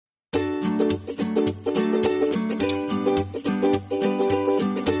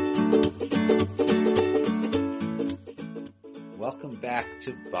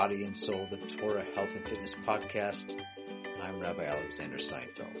to Body and Soul, the Torah Health and Fitness Podcast. I'm Rabbi Alexander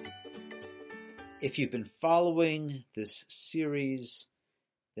Seinfeld. If you've been following this series,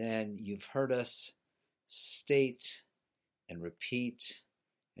 then you've heard us state and repeat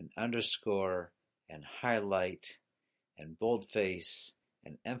and underscore and highlight and boldface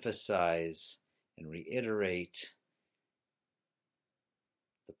and emphasize and reiterate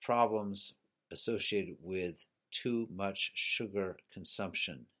the problems associated with too much sugar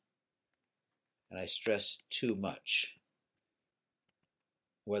consumption. And I stress too much.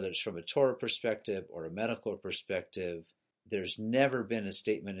 Whether it's from a Torah perspective or a medical perspective, there's never been a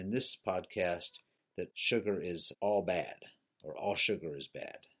statement in this podcast that sugar is all bad or all sugar is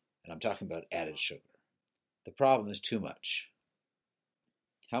bad. And I'm talking about added sugar. The problem is too much.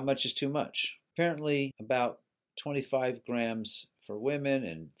 How much is too much? Apparently about 25 grams for women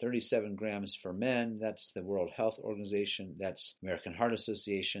and 37 grams for men. That's the World Health Organization. That's American Heart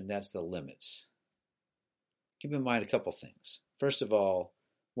Association. That's the limits. Keep in mind a couple things. First of all,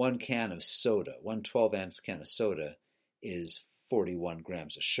 one can of soda, one 12-ounce can of soda is 41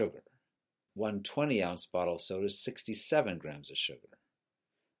 grams of sugar. One 20-ounce bottle of soda is 67 grams of sugar.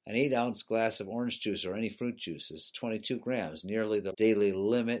 An 8-ounce glass of orange juice or any fruit juice is 22 grams, nearly the daily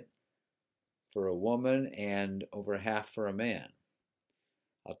limit for a woman and over half for a man.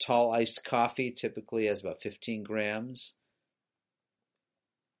 A tall iced coffee typically has about 15 grams.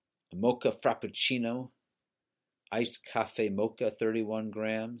 A mocha frappuccino, iced cafe mocha, 31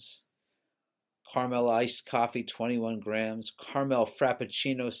 grams. Caramel iced coffee, 21 grams. Caramel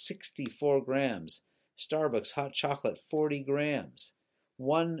frappuccino, 64 grams. Starbucks hot chocolate, 40 grams.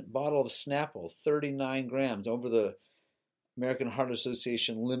 One bottle of Snapple, 39 grams, over the American Heart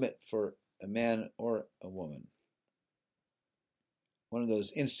Association limit for a man or a woman. One of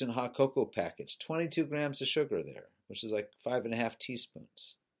those instant hot cocoa packets, 22 grams of sugar there, which is like 5.5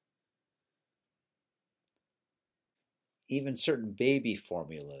 teaspoons. Even certain baby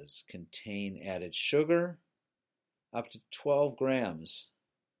formulas contain added sugar, up to 12 grams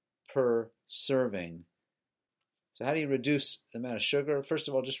per serving. So how do you reduce the amount of sugar? First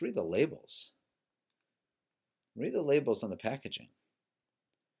of all, just read the labels. Read the labels on the packaging.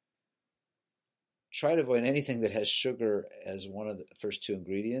 Try to avoid anything that has sugar as one of the first two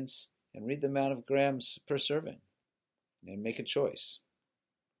ingredients, and read the amount of grams per serving and make a choice.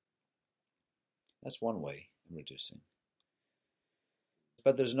 That's one way of reducing.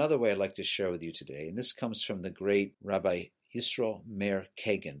 But there's another way I'd like to share with you today, and this comes from the great Rabbi Yisroel Meir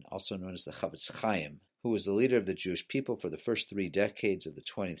Kagan, also known as the Chavetz Chaim, who was the leader of the Jewish people for the first 3 decades of the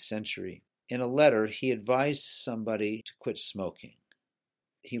 20th century. In a letter, he advised somebody to quit smoking.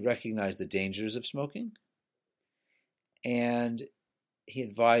 He recognized the dangers of smoking, and he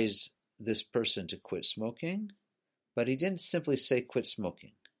advised this person to quit smoking, but he didn't simply say quit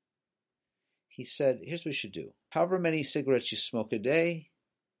smoking. He said, here's what you should do. However many cigarettes you smoke a day,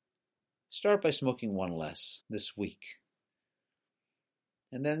 start by smoking one less this week.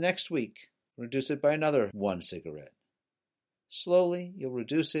 And then next week, reduce it by another 1 cigarette. Slowly, you'll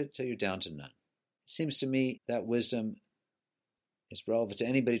reduce it till you're down to none. It seems to me that wisdom is relevant to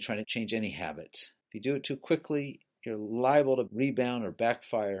anybody trying to change any habit. If you do it too quickly, you're liable to rebound or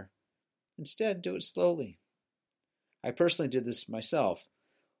backfire. Instead, do it slowly. I personally did this myself.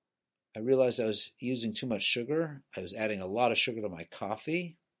 I realized I was using too much sugar. I was adding a lot of sugar to my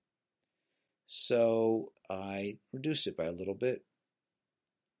coffee. So I reduced it by a little bit.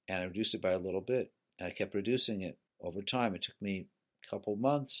 And I reduced it by a little bit. And I kept reducing it over time. It took me a couple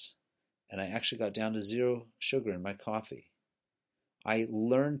months. And I actually got down to 0 sugar in my coffee. I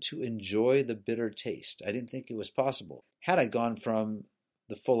learned to enjoy the bitter taste. I didn't think it was possible. Had I gone from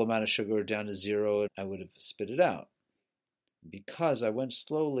the full amount of sugar down to 0, I would have spit it out. Because I went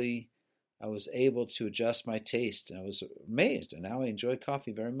slowly, I was able to adjust my taste, and I was amazed. And now I enjoy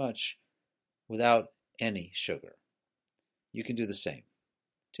coffee very much without any sugar. You can do the same.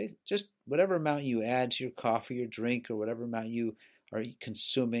 Take just whatever amount you add to your coffee or drink, or whatever amount you are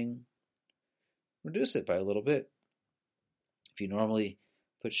consuming, reduce it by a little bit. If you normally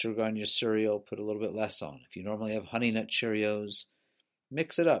put sugar on your cereal, put a little bit less on. If you normally have Honey Nut Cheerios,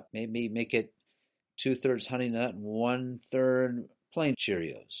 mix it up. Maybe make it 2/3 Honey Nut and 1/3 plain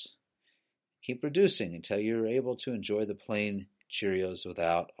Cheerios. Keep reducing until you're able to enjoy the plain Cheerios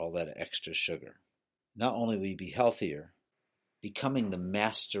without all that extra sugar. Not only will you be healthier, becoming the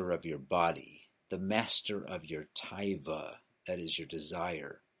master of your body, the master of your taiva, that is your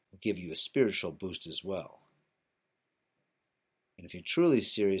desire, will give you a spiritual boost as well. And if you're truly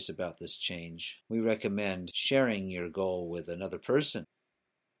serious about this change, we recommend sharing your goal with another person,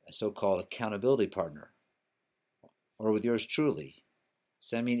 a so-called accountability partner, or with yours truly.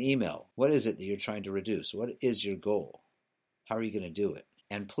 Send me an email. What is it that you're trying to reduce? What is your goal? How are you going to do it?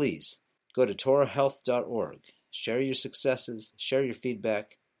 And please, go to TorahHealth.org. Share your successes, share your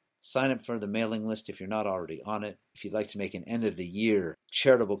feedback, sign up for the mailing list if you're not already on it. If you'd like to make an end-of-the-year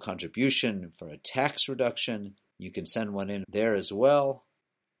charitable contribution for a tax reduction, you can send one in there as well.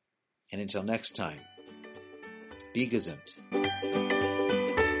 And until next time, be gesund.